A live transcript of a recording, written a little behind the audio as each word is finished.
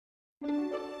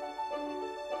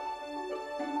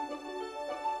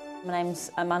My name's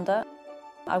Amanda.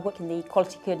 I work in the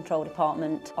quality control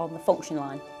department on the function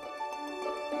line.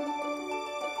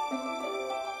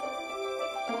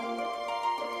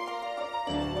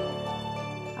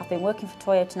 I've been working for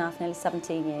Toyota now for nearly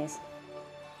 17 years.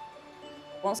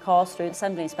 Once the car's through the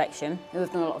assembly inspection,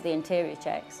 we've done a lot of the interior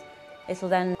checks. It'll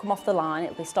then come off the line,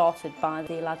 it'll be started by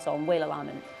the lads on wheel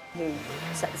alignment who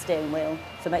set the steering wheel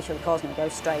to make sure the car's going to go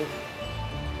straight.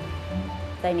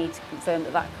 They need to confirm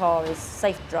that that car is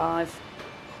safe to drive.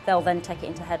 They'll then take it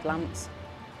into headlamps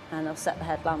and they'll set the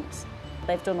headlamps.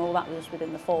 They've done all that with us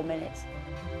within the 4 minutes.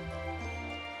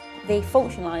 The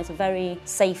function line is a very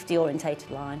safety orientated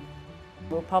line.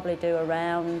 We'll probably do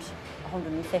around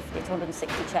 150 to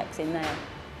 160 checks in there.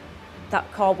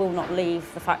 That car will not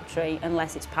leave the factory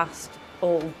unless it's passed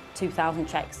all 2,000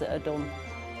 checks that are done.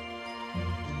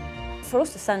 For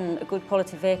us to send a good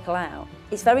quality vehicle out,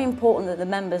 it's very important that the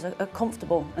members are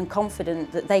comfortable and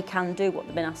confident that they can do what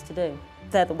they've been asked to do.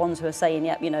 They're the ones who are saying,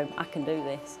 yep, I can do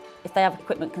this. If they have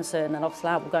equipment concern, then obviously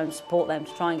I will go and support them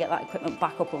to try and get that equipment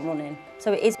back up and running.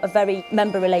 So it is a very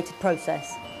member-related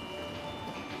process.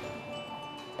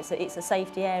 It's a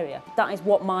safety area. That is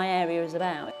what my area is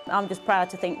about. I'm just proud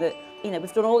to think that,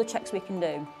 we've done all the checks we can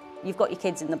do. You've got your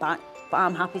kids in the back, but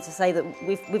I'm happy to say that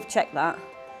we've checked that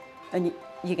and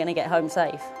you're going to get home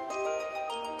safe.